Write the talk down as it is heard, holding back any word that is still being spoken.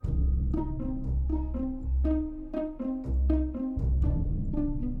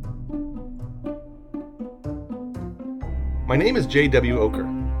My name is J.W. Oker.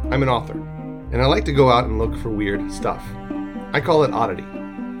 I'm an author, and I like to go out and look for weird stuff. I call it oddity.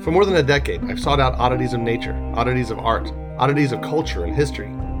 For more than a decade, I've sought out oddities of nature, oddities of art, oddities of culture and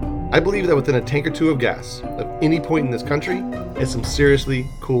history. I believe that within a tank or two of gas, at any point in this country, is some seriously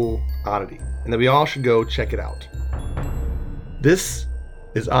cool oddity, and that we all should go check it out. This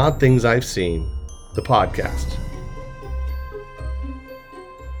is Odd Things I've Seen, the podcast.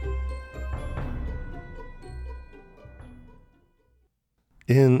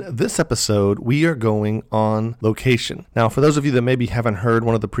 In this episode, we are going on location. Now, for those of you that maybe haven't heard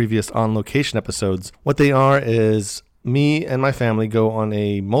one of the previous On Location episodes, what they are is me and my family go on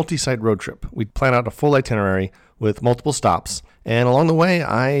a multi-site road trip. We plan out a full itinerary with multiple stops, and along the way,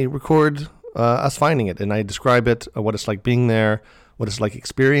 I record us finding it, and I describe it, what it's like being there, what it's like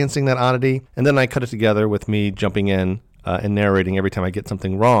experiencing that oddity, and then I cut it together with me jumping in and narrating every time I get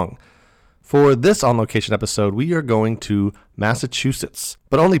something wrong. For this On Location episode, we are going to Massachusetts,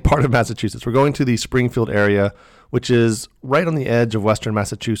 but only part of Massachusetts. We're going to the Springfield area, which is right on the edge of western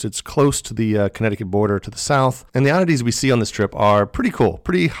Massachusetts, close to the Connecticut border to the south. And the oddities we see on this trip are pretty cool,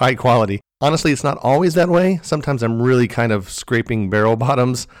 pretty high quality. Honestly, it's not always that way. Sometimes I'm really kind of scraping barrel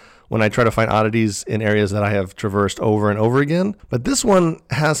bottoms when I try to find oddities in areas that I have traversed over and over again. But this one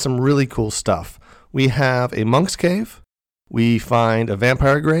has some really cool stuff. We have a monk's cave. We find a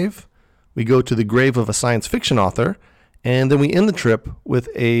vampire grave. We go to the grave of a science fiction author, and then we end the trip with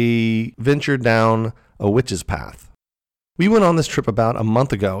a venture down a witch's path. We went on this trip about a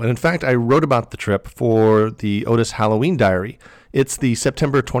month ago, and in fact, I wrote about the trip for the Otis Halloween Diary. It's the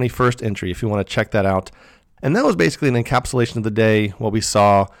September 21st entry, if you want to check that out. And that was basically an encapsulation of the day, what we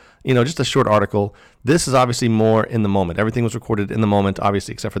saw, just a short article. This is obviously more in the moment. Everything was recorded in the moment,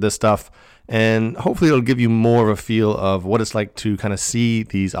 obviously, except for this stuff. And hopefully it'll give you more of a feel of what it's like to kind of see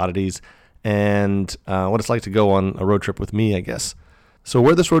these oddities and what it's like to go on a road trip with me, I guess. So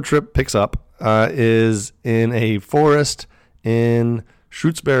where this road trip picks up is in a forest in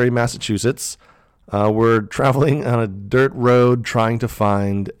Shrewsbury, Massachusetts. We're traveling on a dirt road trying to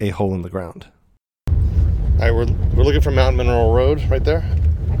find a hole in the ground. All right, we're looking for Mount Mineral Road right there.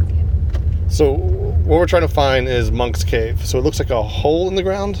 So what we're trying to find is Monk's Cave. So it looks like a hole in the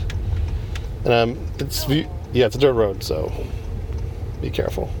ground. And it's a dirt road, so be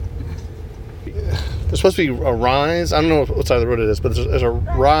careful. There's supposed to be a rise. I don't know what side of the road it is, but there's a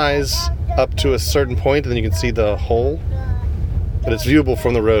rise up to a certain point, and then you can see the hole. But it's viewable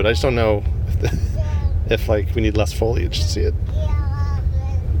from the road. I just don't know if we need less foliage to see it.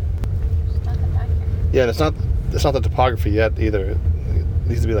 Yeah, and it's not the topography yet either. It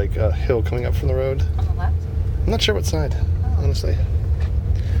needs to be like a hill coming up from the road. On the left? I'm not sure what side, honestly.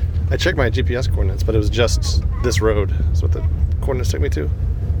 I checked my GPS coordinates, but it was just this road. That's what the coordinates took me to.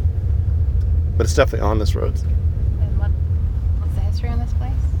 But it's definitely on this road. And what's the history on this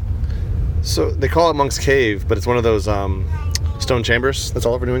place? So they call it Monk's Cave, but it's one of those stone chambers that's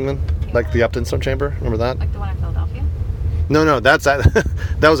all over New England, like the Upton Stone Chamber. Remember that? Like the one in Philadelphia? No,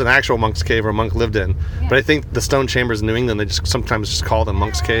 that was an actual monk's cave where a monk lived in. Yeah. But I think the stone chambers in New England, they just sometimes just call them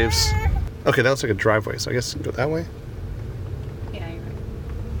monk's caves. Okay, that looks like a driveway, so I guess go that way. Yeah, you're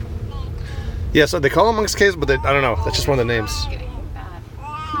right. Yeah, so they call them monk's caves, but I don't know. That's just one of the names. It's getting bad.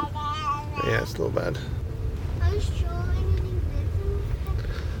 Yeah, it's a little bad.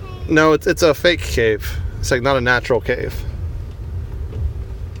 No, it's a fake cave. It's like not a natural cave.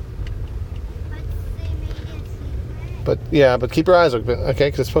 But keep your eyes open, okay?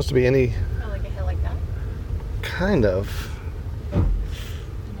 Because it's supposed to be any... Oh, like a hill like that? Kind of. And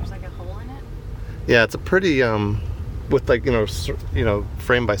there's like a hole in it? Yeah, it's a pretty, with like,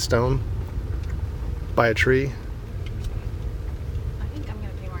 framed by stone, by a tree. I think I'm going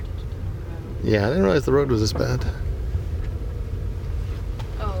to pay more attention to the road. Yeah, I didn't realize the road was this bad.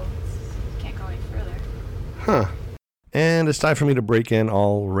 Oh, can't go any further. Huh. And it's time for me to break in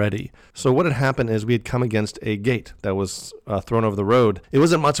already. So what had happened is we had come against a gate that was thrown over the road. It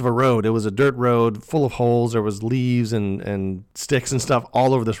wasn't much of a road. It was a dirt road full of holes. There was leaves and sticks and stuff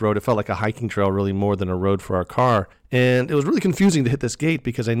all over this road. It felt like a hiking trail really more than a road for our car. And it was really confusing to hit this gate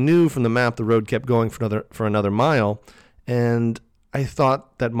because I knew from the map the road kept going for another mile. And I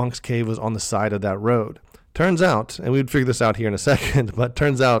thought that Monk's Cave was on the side of that road. Turns out, and we'd figure this out here in a second, but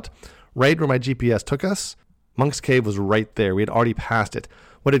turns out right where my GPS took us, Monk's Cave was right there. We had already passed it.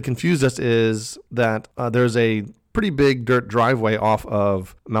 What had confused us is that there's a pretty big dirt driveway off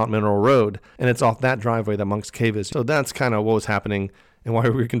of Mount Mineral Road, and it's off that driveway that Monk's Cave is. So that's kind of what was happening and why we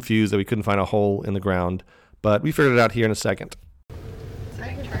were confused that we couldn't find a hole in the ground. But we figured it out here in a second.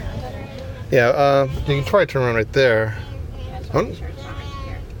 Yeah, you can try to turn around right there. Yeah,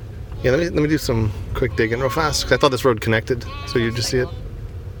 Yeah, let me do some quick dig in real fast, 'cause I thought this road connected, so you just see it.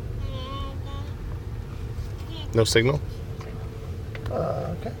 No signal?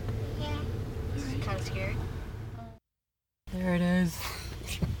 Okay. Kind of scared. There it is.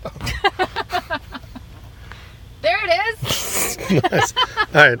 There it is. Nice.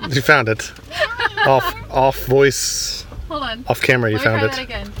 Alright, you found it. Off voice, Hold on. off camera you Let me found try it. that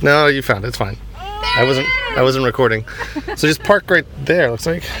again. No, you found it, it's fine. I wasn't recording. So just park right there, looks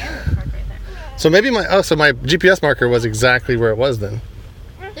like. Park right there. So maybe my GPS marker was exactly where it was then.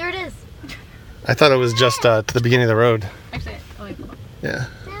 There it is. I thought it was just to the beginning of the road. Actually, wait. Yeah.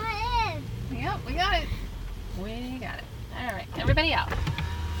 There it is. Yep, we got it. We got it. All right, everybody out.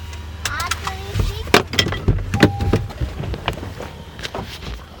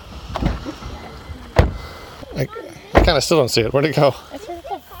 I kind of still don't see it. Where'd it go?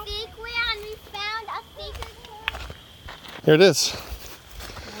 Here it is.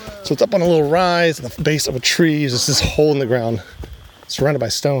 So it's up on a little rise at the base of a tree. There's this hole in the ground surrounded by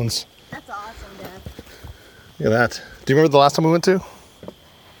stones. That's awesome, Dad. Look at that. Do you remember the last time we went to?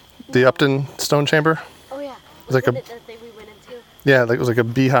 The Upton Stone Chamber? Oh yeah. It's like a- That thing we went into. Yeah, like it was like a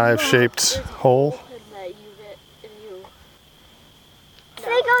beehive-shaped hole.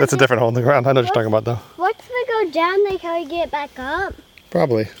 That's a different hole in the ground. I know what you're talking about, though. Once we go down, they can get back up.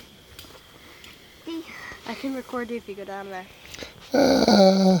 Probably. I can record you if you go down there.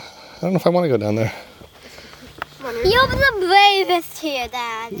 I don't know if I want to go down there. You're the bravest here,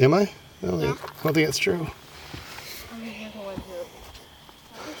 Dad. Am I? I don't think it's true. We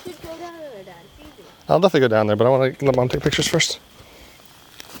should go down there, Dad. It's easy. I'll definitely go down there, but I want to let Mom take pictures first.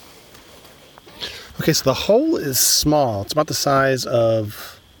 Okay, so the hole is small. It's about the size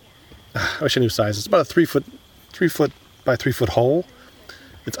of, I wish I knew size. It's about a 3 foot by 3 foot hole.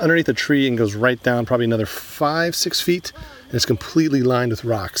 It's underneath a tree and goes right down probably another 5-6 feet. And it's completely lined with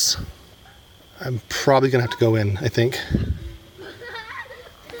rocks. I'm probably gonna have to go in, I think.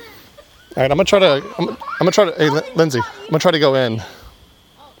 All right, I'm gonna try to, hey, Lindsay, I'm gonna try to go in.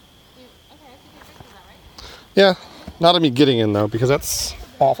 Yeah, not of me getting in though, because that's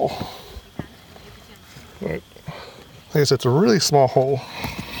awful. Right. Like I said, it's a really small hole.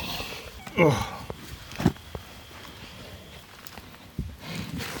 Ugh.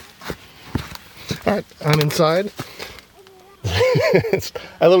 Alright, I'm inside.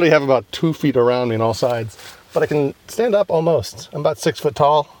 I literally have about 2 feet around me on all sides, but I can stand up almost. I'm about 6 foot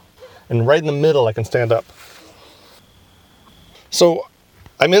tall, and right in the middle I can stand up. So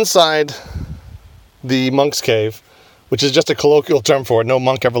I'm inside the monk's cave, which is just a colloquial term for it. No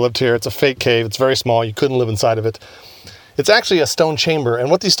monk ever lived here. It's a fake cave. It's very small. You couldn't live inside of it. It's actually a stone chamber, and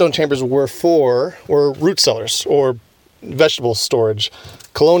what these stone chambers were for were root cellars or vegetable storage.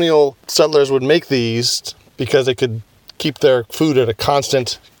 Colonial settlers would make these because they could keep their food at a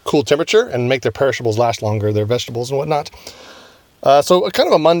constant cool temperature and make their perishables last longer, their vegetables and whatnot. So kind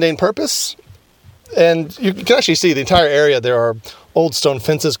of a mundane purpose. And you can actually see the entire area. There are old stone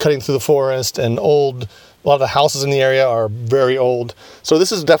fences cutting through the forest, and a lot of the houses in the area are very old. So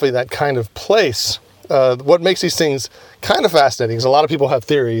this is definitely that kind of place. What makes these things kind of fascinating is a lot of people have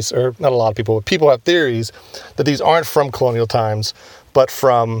theories, or not a lot of people, but people have theories that these aren't from colonial times, but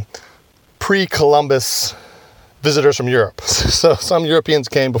from pre-Columbus visitors from Europe. So some Europeans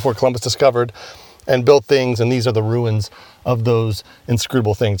came before Columbus discovered and built things, and these are the ruins of those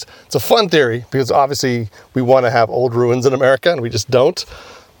inscrutable things. It's a fun theory because obviously we want to have old ruins in America and we just don't.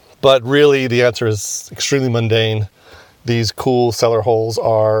 But really the answer is extremely mundane. These cool cellar holes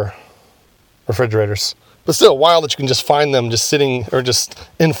are refrigerators. But still, wild that you can just find them just sitting or just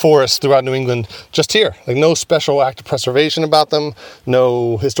in forests throughout New England, just here. Like no special act of preservation about them,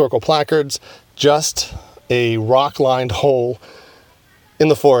 no historical placards, just a rock-lined hole in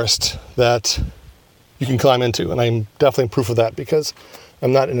the forest that you can climb into. And I'm definitely proof of that because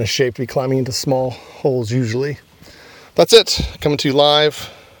I'm not in a shape to be climbing into small holes usually. That's it. Coming to you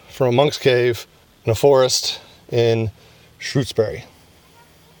live from a monk's cave in a forest in Shrewsbury.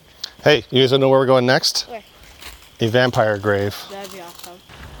 Hey, you guys know where we're going next? Where? A vampire grave. That'd be awesome.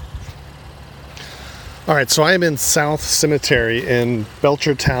 All right, so I am in South Cemetery in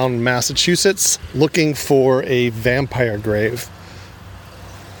Belchertown, Massachusetts, looking for a vampire grave.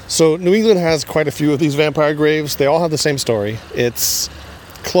 So New England has quite a few of these vampire graves. They all have the same story. It's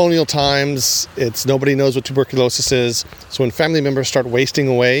colonial times. It's nobody knows what tuberculosis is. So when family members start wasting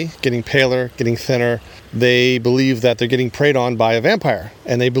away, getting paler, getting thinner, they believe that they're getting preyed on by a vampire.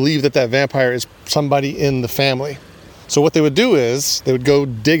 And they believe that that vampire is somebody in the family. So what they would do is they would go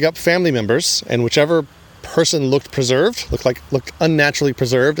dig up family members, and whichever person looked unnaturally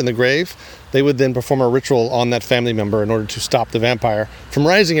preserved in the grave, they would then perform a ritual on that family member in order to stop the vampire from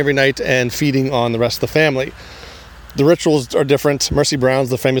rising every night and feeding on the rest of the family. The rituals are different. Mercy Brown's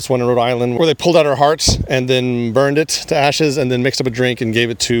the famous one in Rhode Island, where they pulled out her heart and then burned it to ashes and then mixed up a drink and gave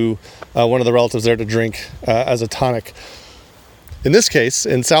it to one of the relatives there to drink as a tonic. In this case,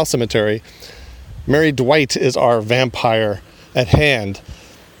 in South Cemetery, Mary Dwight is our vampire at hand.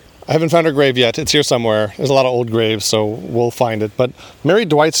 I haven't found her grave yet. It's here somewhere. There's a lot of old graves, so we'll find it. But Mary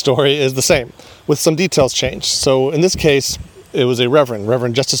Dwight's story is the same, with some details changed. So in this case, it was a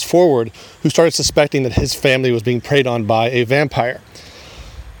Reverend Justice Forward, who started suspecting that his family was being preyed on by a vampire.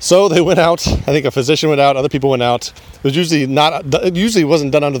 So they went out. I think a physician went out. Other people went out. It usually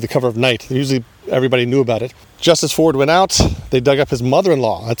wasn't done under the cover of night. Usually everybody knew about it. Justice Forward went out. They dug up his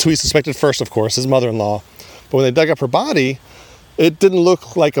mother-in-law. That's who he suspected first, of course, his mother-in-law. But when they dug up her body, it didn't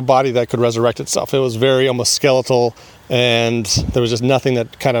look like a body that could resurrect itself. It was very almost skeletal, and there was just nothing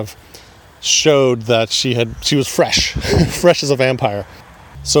that kind of showed that she was fresh, fresh as a vampire.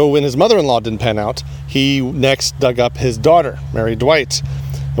 So when his mother-in-law didn't pan out, he next dug up his daughter, Mary Dwight.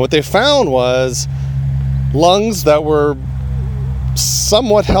 And what they found was lungs that were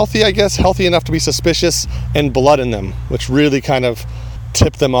somewhat healthy, I guess, healthy enough to be suspicious, and blood in them, which really kind of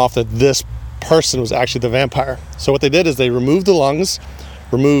tipped them off that this person was actually the vampire. So what they did is they removed the lungs,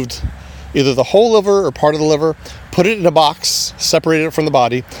 removed either the whole liver or part of the liver, put it in a box, separated it from the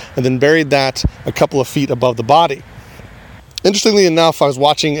body, and then buried that a couple of feet above the body. Interestingly enough, I was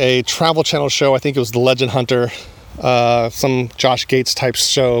watching a Travel Channel show. I think it was The Legend Hunter, some Josh Gates type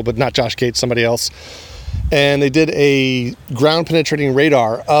show, but not Josh Gates, somebody else. And they did a ground penetrating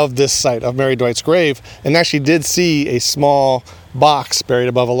radar of this site of Mary Dwight's grave, and actually did see a small box buried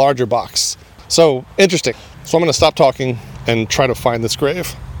above a larger box. So interesting. So I'm going to stop talking and try to find this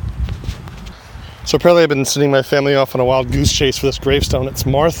grave. So apparently I've been sending my family off on a wild goose chase for this gravestone. It's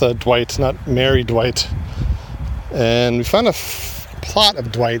Martha Dwight, not Mary Dwight. And we found a plot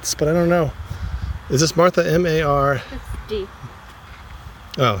of Dwights, but I don't know. Is this Martha, M-A-R? It's D.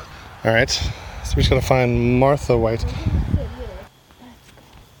 Oh, all right. So we're just going to find Martha White.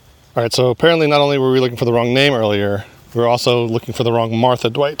 All right, so apparently not only were we looking for the wrong name earlier, we were also looking for the wrong Martha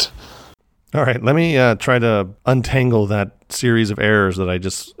Dwight. All right, let me try to untangle that series of errors that I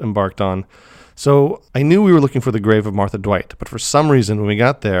just embarked on. So I knew we were looking for the grave of Martha Dwight, but for some reason when we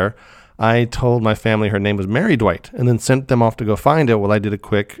got there, I told my family her name was Mary Dwight and then sent them off to go find it while I did a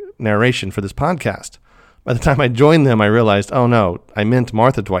quick narration for this podcast. By the time I joined them, I realized, oh no, I meant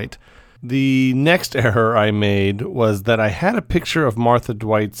Martha Dwight. The next error I made was that I had a picture of Martha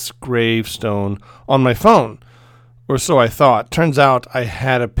Dwight's gravestone on my phone. Or so I thought. Turns out I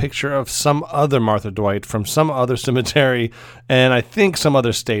had a picture of some other Martha Dwight from some other cemetery and I think some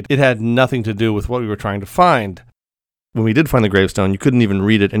other state. It had nothing to do with what we were trying to find. When we did find the gravestone, you couldn't even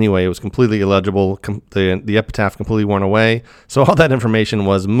read it anyway. It was completely illegible, the epitaph completely worn away. So all that information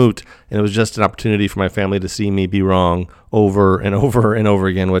was moot, and it was just an opportunity for my family to see me be wrong over and over and over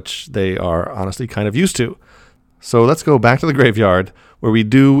again, which they are honestly kind of used to. So let's go back to the graveyard, where we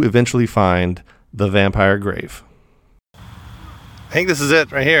do eventually find the vampire grave. I think this is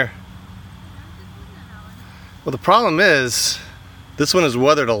it right here. Well, the problem is, this one is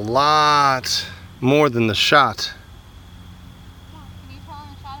weathered a lot more than the shot. Can you tell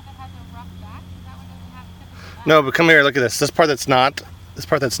in the shot if it has a rough back? Is that one doesn't have a typical back? No, but come here, look at this. This part that's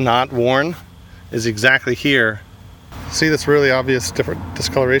not worn is exactly here. See this really obvious different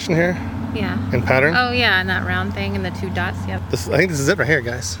discoloration here? Yeah. In pattern? Oh yeah, and that round thing and the two dots, yep. I think this is it right here,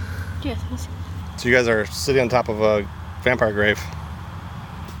 guys. Yes. So you guys are sitting on top of a vampire grave.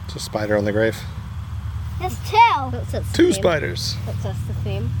 It's a spider on the grave. That's two. That's Two spiders. That's the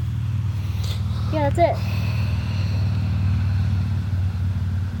theme. Yeah, that's it.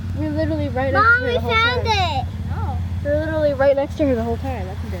 We're literally right next Mom, to her we the whole found time. it. No. We're literally right next to her the whole time.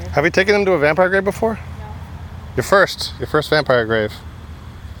 That's embarrassing. Have you taken them to a vampire grave before? No. Your first vampire grave.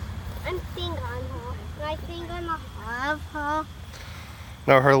 I think I'm gonna have her.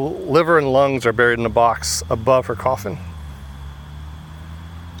 No, her liver and lungs are buried in a box above her coffin.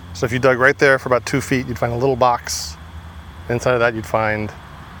 So if you dug right there for about 2 feet, you'd find a little box. Inside of that, you'd find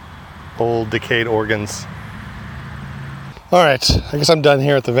old decayed organs. All right, I guess I'm done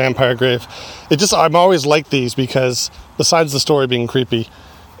here at the vampire grave. I'm always like these because besides the story being creepy,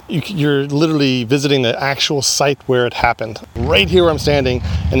 you're literally visiting the actual site where it happened. Right here where I'm standing,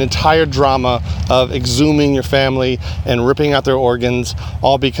 an entire drama of exhuming your family and ripping out their organs,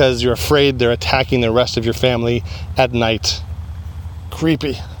 all because you're afraid they're attacking the rest of your family at night.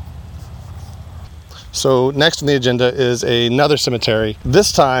 Creepy. So next on the agenda is another cemetery,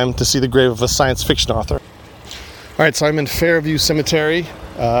 this time to see the grave of a science fiction author. All right, so I'm in Fairview Cemetery.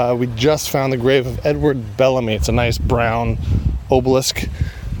 We just found the grave of Edward Bellamy. It's a nice brown obelisk.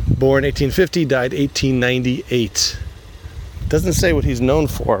 Born 1850, died 1898. Doesn't say what he's known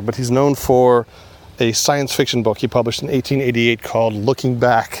for, but he's known for a science fiction book he published in 1888 called Looking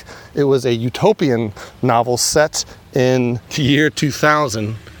Back. It was a utopian novel set in the year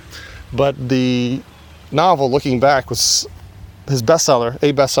 2000, but the novel Looking Back was his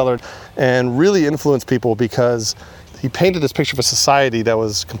bestseller, and really influenced people because he painted this picture of a society that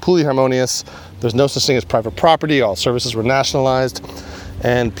was completely harmonious. There's no such thing as private property. All services were nationalized,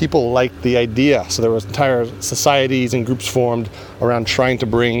 and people liked the idea. So there was entire societies and groups formed around trying to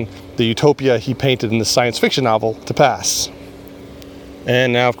bring the utopia he painted in the science fiction novel to pass.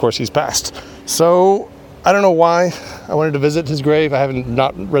 And now, of course, he's passed. So I don't know why I wanted to visit his grave. I haven't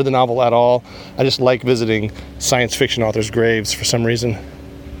not read the novel at all. I just like visiting science fiction authors' graves for some reason.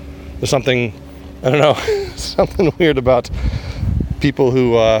 There's something, I don't know, something weird about people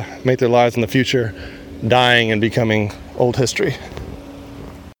who make their lives in the future dying and becoming old history.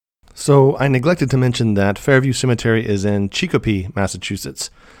 So I neglected to mention that Fairview Cemetery is in Chicopee,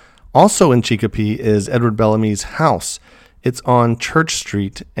 Massachusetts. Also in Chicopee is Edward Bellamy's house. It's on Church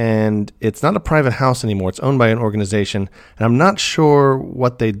Street, and it's not a private house anymore. It's owned by an organization, and I'm not sure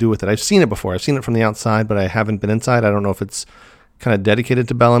what they do with it. I've seen it before. I've seen it from the outside, but I haven't been inside. I don't know if it's kind of dedicated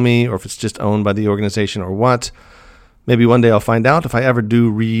to Bellamy or if it's just owned by the organization or what. Maybe one day I'll find out. If I ever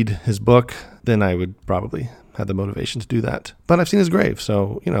do read his book, then I would probably have the motivation to do that. But I've seen his grave,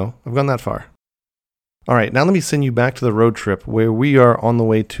 so, I've gone that far. All right, now let me send you back to the road trip where we are on the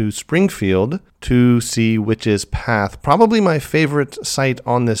way to Springfield to see Witch's Path, probably my favorite site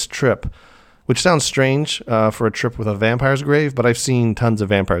on this trip, which sounds strange for a trip with a vampire's grave, but I've seen tons of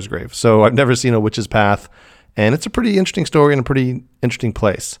vampires' graves, so I've never seen a Witch's Path, and it's a pretty interesting story and a pretty interesting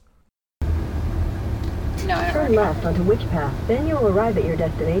place. Turn left onto Witch Path, then you'll arrive at your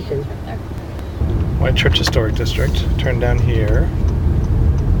destination. White Church Historic District. Turn down here.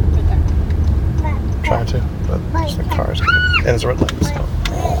 Trying to, but there's the cars. And there's a red light. So.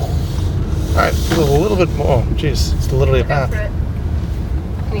 Alright, a little bit more. Oh, geez, it's literally a path.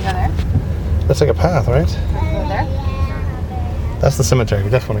 Can you go there? That's like a path, right? Go there? That's the cemetery. We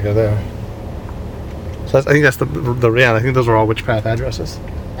definitely want to go there. So I think that's I think those are all Witch Path addresses.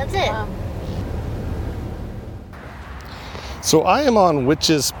 That's it. So I am on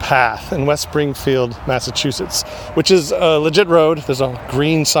Witch's Path in West Springfield, Massachusetts, which is a legit road. There's a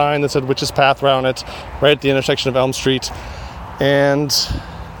green sign that said Witch's Path right on it, right at the intersection of Elm Street. And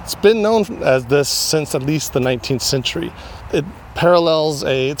it's been known as this since at least the 19th century. It parallels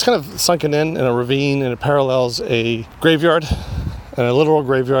it's kind of sunken in a ravine, and it parallels a graveyard, and a literal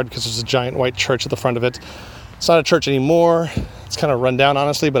graveyard because there's a giant white church at the front of it. It's not a church anymore. It's kind of run down,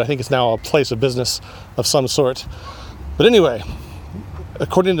 honestly, but I think it's now a place of business of some sort. But anyway,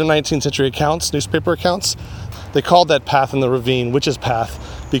 according to 19th century accounts, newspaper accounts, they called that path in the ravine Witch's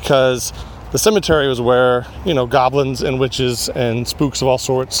Path because the cemetery was where, goblins and witches and spooks of all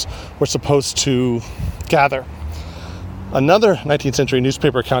sorts were supposed to gather. Another 19th century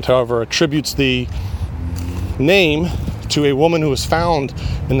newspaper account, however, attributes the name to a woman who was found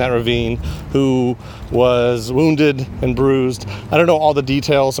in that ravine who was wounded and bruised. I don't know all the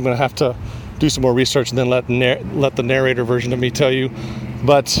details. I'm going to have to do some more research and then let the narrator version of me tell you.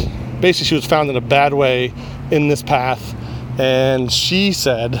 But basically she was found in a bad way in this path, and she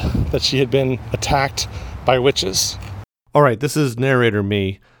said that she had been attacked by witches. All right, this is narrator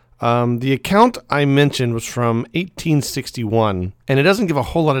me. The account I mentioned was from 1861, and it doesn't give a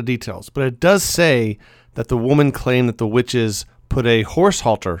whole lot of details, but it does say that the woman claimed that the witches put a horse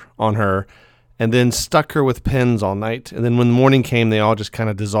halter on her and then stuck her with pins all night. And then when the morning came, they all just kind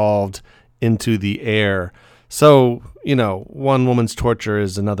of dissolved into the air. So, one woman's torture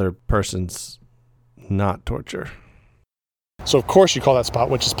is another person's not torture. So, of course, you call that spot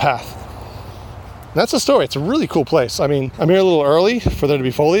Witch's Path. And that's the story. It's a really cool place. I mean, I'm here a little early for there to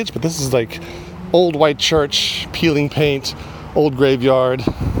be foliage, but this is like old white church, peeling paint, old graveyard,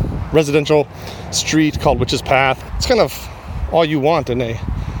 residential street called Witch's Path. It's kind of all you want in a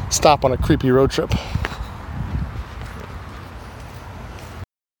stop on a creepy road trip.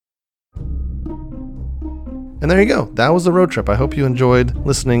 And there you go. That was the road trip. I hope you enjoyed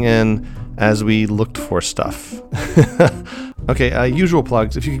listening in as we looked for stuff. Okay, usual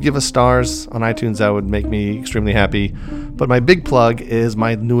plugs. If you could give us stars on iTunes, that would make me extremely happy. But my big plug is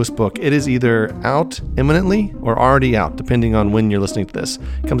my newest book. It is either out imminently or already out, depending on when you're listening to this.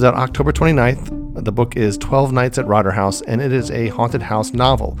 It comes out October 29th. The book is 12 Nights at Rotter House, and it is a haunted house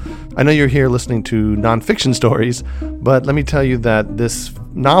novel. I know you're here listening to nonfiction stories, but let me tell you that this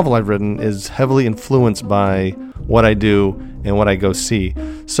novel I've written is heavily influenced by what I do and what I go see.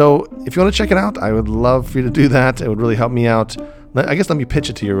 So if you want to check it out, I would love for you to do that. It would really help me out. I guess let me pitch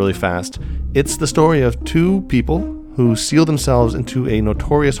it to you really fast. It's the story of two people who seal themselves into a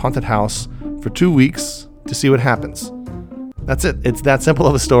notorious haunted house for 2 weeks to see what happens. That's it. It's that simple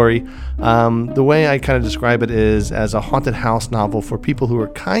of a story. The way I kind of describe it is as a haunted house novel for people who are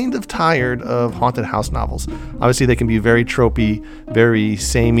kind of tired of haunted house novels. Obviously, they can be very tropey, very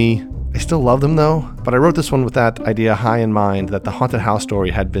samey. I still love them though, but I wrote this one with that idea high in mind, that the haunted house story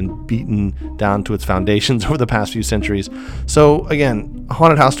had been beaten down to its foundations over the past few centuries. So again, a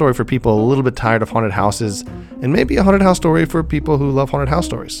haunted house story for people a little bit tired of haunted houses, and maybe a haunted house story for people who love haunted house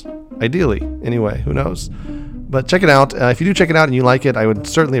stories. Ideally, anyway, who knows? But check it out. If you do check it out and you like it, I would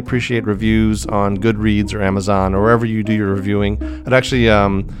certainly appreciate reviews on Goodreads or Amazon or wherever you do your reviewing. I'd actually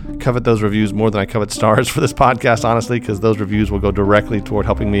covet those reviews more than I covet stars for this podcast, honestly, because those reviews will go directly toward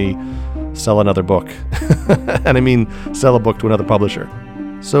helping me sell another book. And I mean sell a book to another publisher.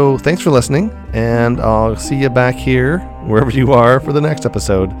 So thanks for listening, and I'll see you back here, wherever you are, for the next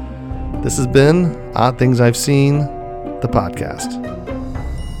episode. This has been Odd Things I've Seen, the podcast.